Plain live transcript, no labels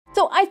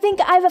So I think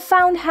I've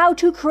found how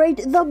to create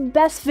the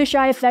best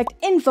fisheye effect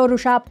in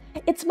Photoshop.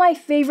 It's my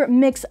favorite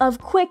mix of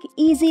quick,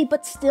 easy,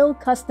 but still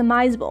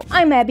customizable.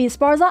 I'm Abby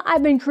Esparza.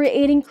 I've been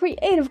creating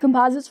creative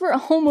composites for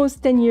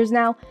almost 10 years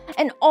now,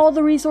 and all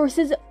the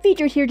resources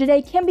featured here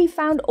today can be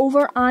found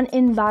over on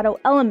Envato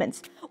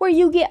Elements, where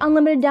you get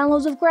unlimited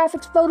downloads of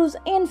graphics, photos,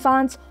 and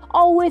fonts,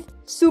 all with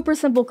super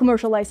simple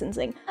commercial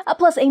licensing.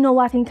 Plus, a no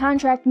lock-in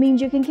contract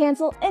means you can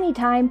cancel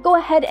anytime. Go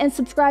ahead and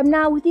subscribe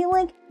now with the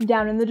link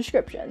down in the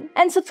description.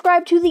 And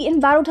subscribe to the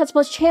Envato Tuts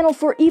Plus channel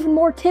for even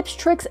more tips,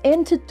 tricks,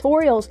 and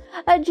tutorials.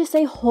 Just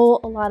a whole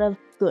lot of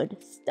good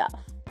stuff.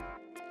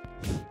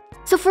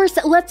 So first,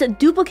 let's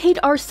duplicate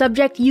our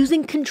subject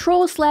using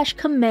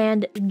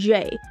Control/Command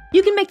J.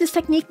 You can make this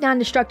technique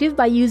non-destructive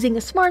by using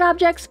smart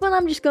objects, but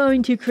I'm just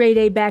going to create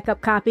a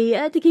backup copy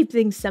to keep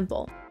things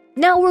simple.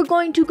 Now we're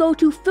going to go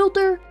to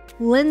Filter,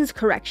 Lens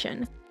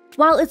Correction.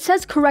 While it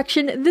says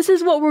correction, this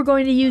is what we're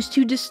going to use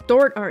to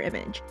distort our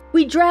image.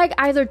 We drag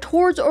either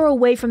towards or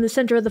away from the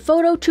center of the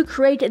photo to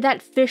create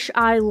that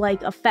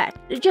fisheye-like effect,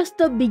 just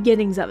the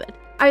beginnings of it,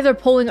 either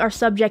pulling our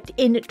subject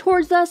in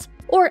towards us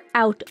or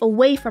out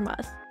away from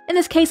us. In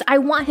this case, I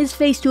want his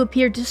face to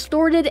appear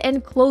distorted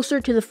and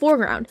closer to the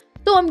foreground,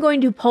 so I'm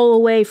going to pull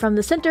away from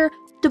the center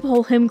to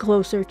pull him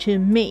closer to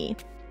me.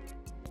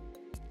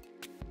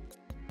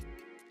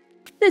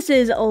 This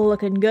is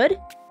looking good.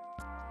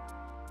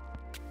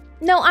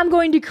 Now I'm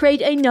going to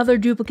create another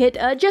duplicate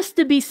just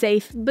to be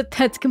safe, but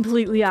that's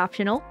completely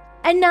optional.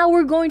 And now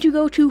we're going to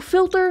go to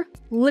Filter,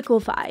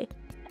 Liquify,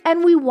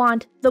 and we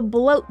want the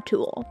Bloat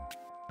tool.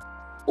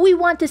 We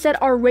want to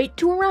set our rate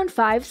to around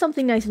 5,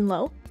 something nice and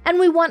low, and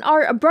we want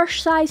our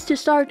brush size to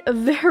start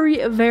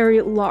very,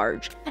 very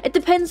large. It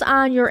depends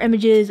on your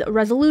image's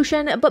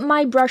resolution, but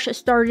my brush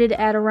started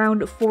at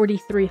around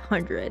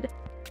 4300.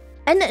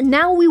 And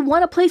now we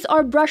want to place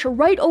our brush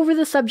right over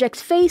the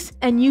subject's face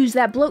and use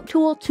that bloat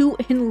tool to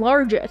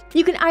enlarge it.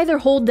 You can either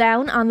hold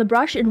down on the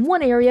brush in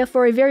one area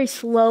for a very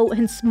slow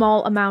and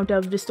small amount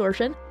of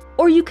distortion,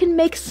 or you can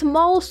make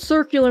small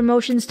circular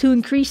motions to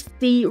increase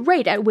the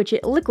rate at which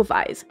it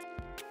liquefies.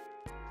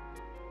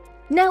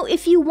 Now,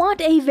 if you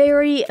want a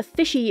very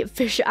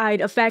fish-eyed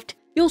effect,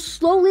 you'll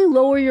slowly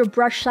lower your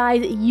brush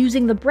size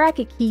using the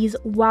bracket keys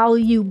while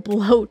you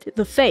bloat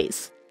the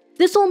face.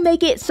 This will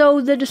make it so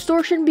the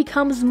distortion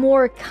becomes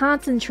more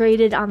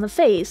concentrated on the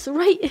face,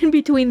 right in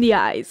between the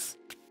eyes.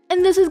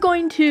 And this is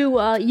going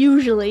to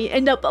usually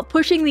end up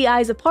pushing the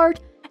eyes apart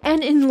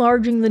and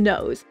enlarging the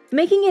nose,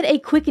 making it a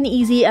quick and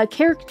easy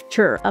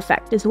caricature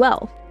effect as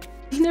well.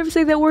 You never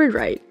say that word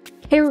right.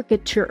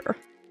 Caricature.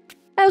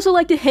 I also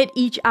like to hit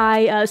each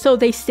eye so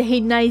they stay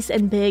nice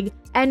and big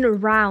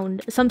and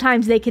round.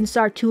 Sometimes they can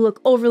start to look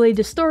overly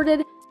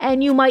distorted,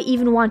 and you might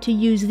even want to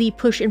use the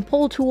push and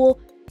pull tool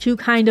to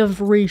kind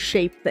of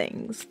reshape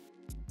things.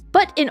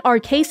 But in our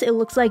case, it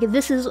looks like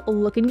this is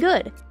looking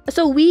good.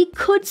 So we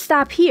could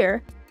stop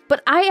here,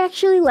 but I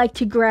actually like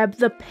to grab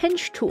the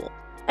pinch tool,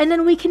 and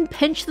then we can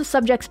pinch the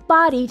subject's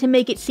body to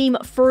make it seem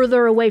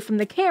further away from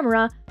the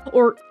camera,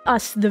 or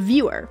us, the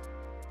viewer.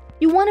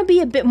 You want to be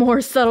a bit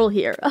more subtle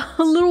here.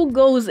 A little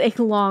goes a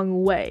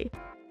long way.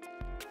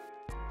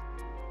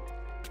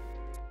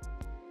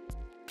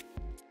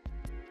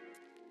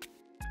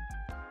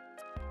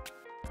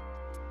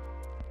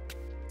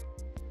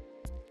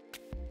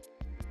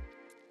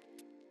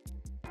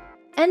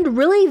 And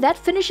really, that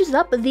finishes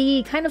up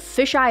the kind of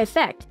fisheye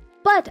effect.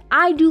 But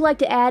I do like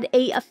to add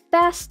a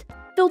fast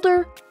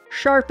filter,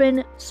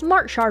 sharpen,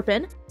 smart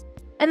sharpen,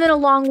 and then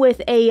along with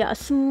a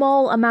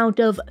small amount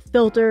of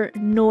filter,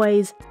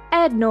 noise,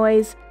 add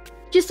noise,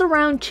 just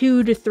around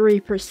 2 to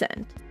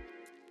 3%.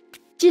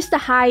 Just to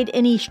hide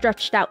any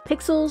stretched out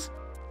pixels.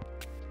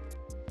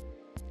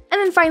 And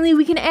then finally,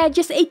 we can add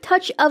just a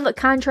touch of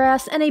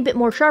contrast and a bit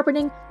more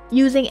sharpening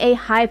using a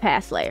high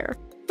pass layer.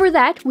 For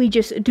that, we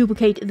just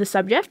duplicate the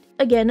subject,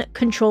 again,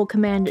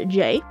 Control-Command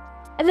J,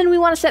 and then we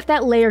want to set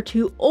that layer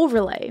to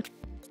Overlay.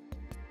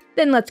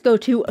 Then let's go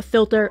to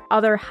Filter,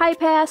 Other High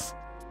Pass,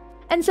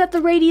 and set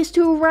the radius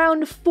to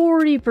around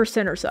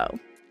 40% or so.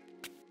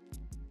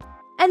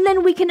 And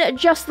then we can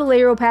adjust the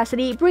layer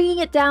opacity, bringing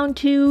it down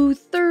to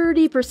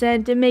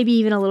 30% and maybe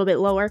even a little bit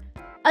lower.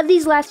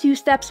 These last few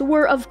steps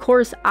were, of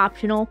course,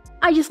 optional.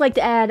 I just like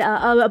to add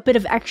a bit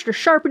of extra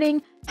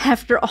sharpening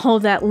after all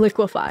that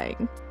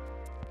liquefying.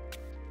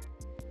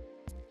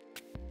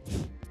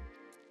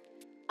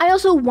 I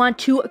also want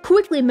to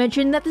quickly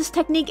mention that this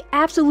technique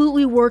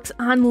absolutely works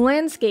on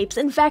landscapes.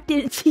 In fact,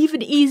 it's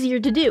even easier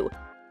to do.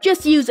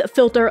 Just use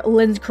Filter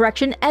Lens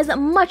Correction as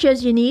much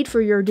as you need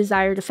for your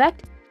desired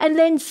effect, and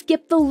then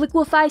skip the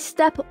liquefy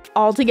step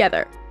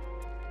altogether.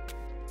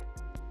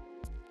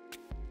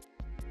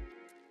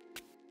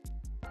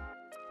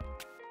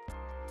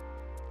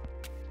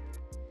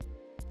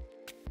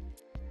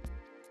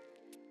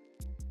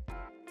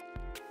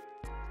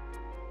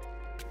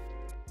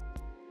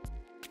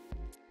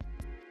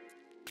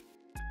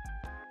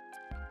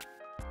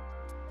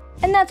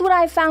 And that's what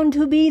I found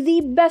to be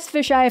the best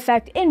fisheye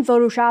effect in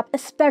Photoshop,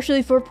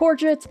 especially for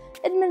portraits,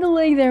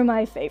 Admittedly, they're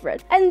my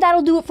favorite. And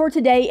that'll do it for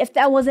today. If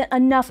that wasn't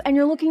enough and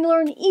you're looking to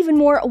learn even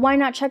more, why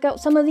not check out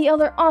some of the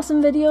other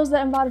awesome videos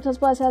that Envato Tuts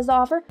Plus has to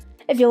offer?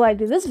 If you liked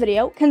this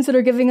video,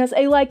 consider giving us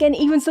a like and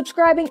even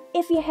subscribing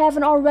if you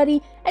haven't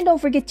already, and don't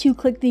forget to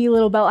click the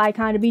little bell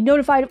icon to be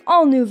notified of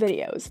all new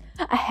videos.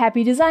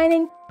 Happy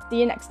designing, see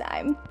you next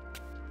time.